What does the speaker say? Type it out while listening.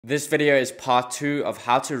This video is part 2 of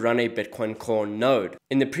how to run a Bitcoin Core node.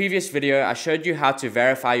 In the previous video, I showed you how to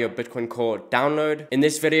verify your Bitcoin Core download. In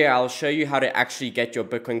this video, I'll show you how to actually get your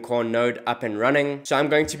Bitcoin Core node up and running. So I'm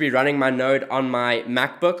going to be running my node on my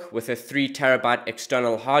MacBook with a 3TB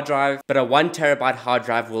external hard drive, but a 1TB hard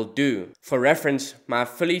drive will do. For reference, my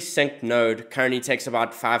fully synced node currently takes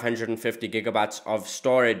about 550 GB of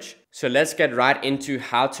storage. So let's get right into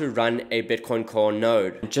how to run a Bitcoin Core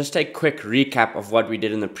node. Just a quick recap of what we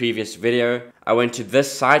did in the previous video. I went to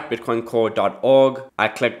this site, bitcoincore.org. I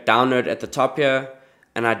clicked download at the top here,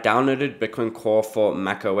 and I downloaded Bitcoin Core for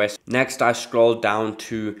macOS. Next, I scrolled down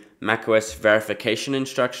to macOS verification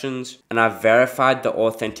instructions, and I verified the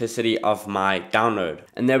authenticity of my download.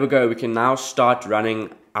 And there we go, we can now start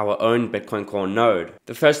running our own Bitcoin Core node.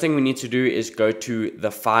 The first thing we need to do is go to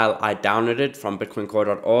the file I downloaded from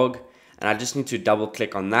bitcoincore.org, and I just need to double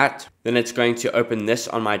click on that. Then it's going to open this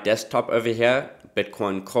on my desktop over here,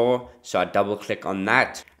 Bitcoin Core. So I double click on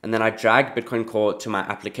that, and then I drag Bitcoin Core to my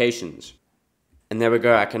applications. And there we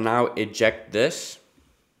go, I can now eject this.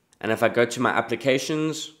 And if I go to my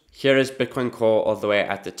applications, here is Bitcoin Core all the way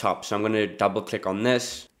at the top. So I'm going to double click on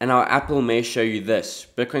this, and our Apple may show you this.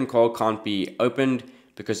 Bitcoin Core can't be opened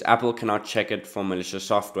because Apple cannot check it for malicious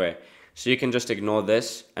software. So you can just ignore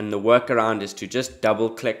this, and the workaround is to just double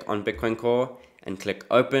click on Bitcoin Core and click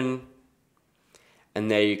open,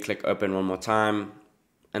 and there you click open one more time,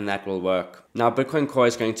 and that will work. Now Bitcoin Core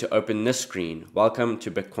is going to open this screen. Welcome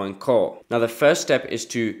to Bitcoin Core. Now the first step is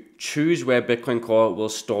to choose where Bitcoin Core will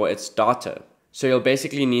store its data. So you'll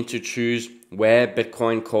basically need to choose where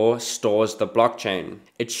Bitcoin Core stores the blockchain.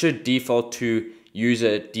 It should default to use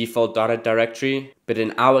a default data directory, but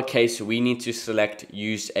in our case, we need to select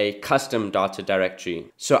use a custom data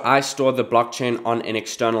directory. So I store the blockchain on an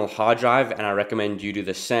external hard drive, and I recommend you do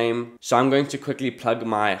the same. So I'm going to quickly plug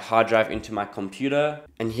my hard drive into my computer,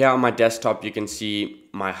 and here on my desktop, you can see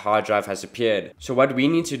my hard drive has appeared. So what we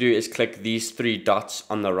need to do is click these 3 dots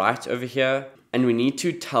on the right over here, and we need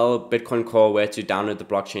to tell Bitcoin Core where to download the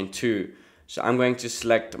blockchain to. So I'm going to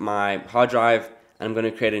select my hard drive, and I'm going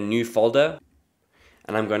to create a new folder,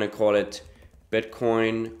 and I'm going to call it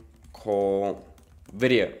Bitcoin Core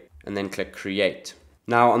Video, and then click create.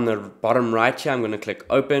 Now on the bottom right here, I'm going to click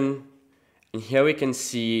open, and here we can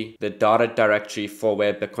see the data directory for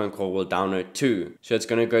where Bitcoin Core will download to. So it's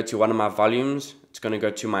going to go to one of my volumes, it's going to go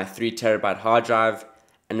to my 3TB hard drive,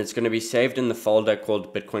 and it's going to be saved in the folder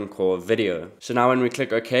called Bitcoin Core Video. So now when we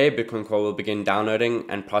click OK, Bitcoin Core will begin downloading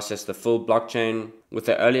and process the full blockchain, with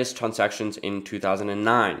the earliest transactions in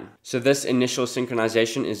 2009. So this initial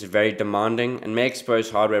synchronization is very demanding and may expose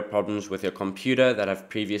hardware problems with your computer that have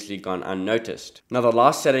previously gone unnoticed. Now the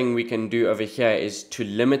last setting we can do over here is to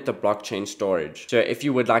limit the blockchain storage. So if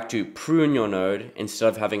you would like to prune your node instead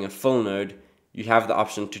of having a full node, you have the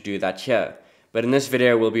option to do that here. But in this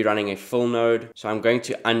video, we'll be running a full node. So I'm going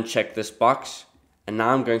to uncheck this box, and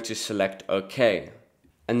now I'm going to select OK.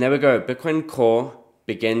 And there we go, Bitcoin Core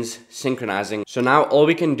begins synchronizing. So now all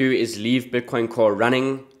we can do is leave Bitcoin Core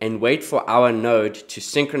running and wait for our node to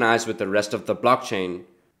synchronize with the rest of the blockchain.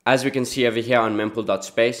 As we can see over here on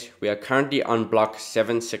mempool.space, we are currently on block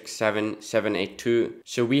 767782.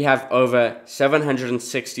 So we have over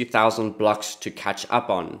 760,000 blocks to catch up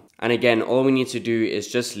on. And again, all we need to do is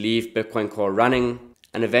just leave Bitcoin Core running,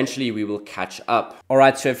 and eventually we will catch up.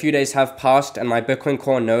 Alright, so a few days have passed and my Bitcoin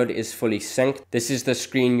Core node is fully synced. This is the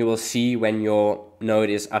screen you will see when your node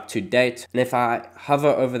is up to date. And if I hover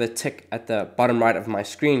over the tick at the bottom right of my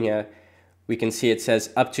screen here, we can see it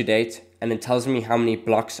says up to date, and it tells me how many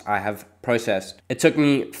blocks I have processed. It took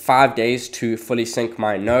me 5 days to fully sync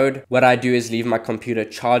my node. What I do is leave my computer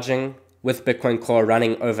charging with Bitcoin Core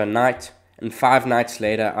running overnight, and 5 nights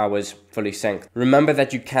later I was fully synced. Remember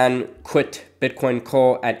that you can quit Bitcoin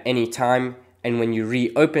Core at any time, and when you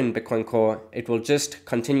reopen Bitcoin Core, it will just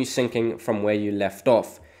continue syncing from where you left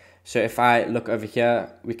off. So if I look over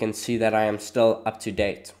here, we can see that I am still up to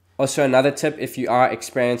date. Also, another tip, if you are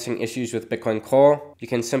experiencing issues with Bitcoin Core, you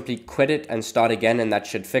can simply quit it and start again, and that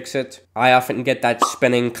should fix it. I often get that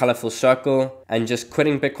spinning colorful circle, and just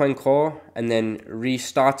quitting Bitcoin Core and then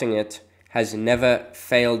restarting it has never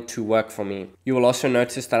failed to work for me. You will also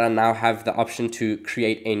notice that I now have the option to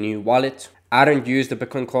create a new wallet. I don't use the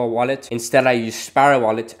Bitcoin Core wallet. Instead, I use Sparrow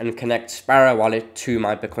Wallet and connect Sparrow Wallet to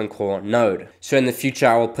my Bitcoin Core node. So in the future,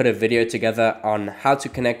 I will put a video together on how to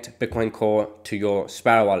connect Bitcoin Core to your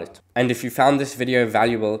Sparrow Wallet. And if you found this video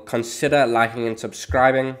valuable, consider liking and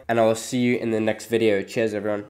subscribing, and I will see you in the next video. Cheers, everyone.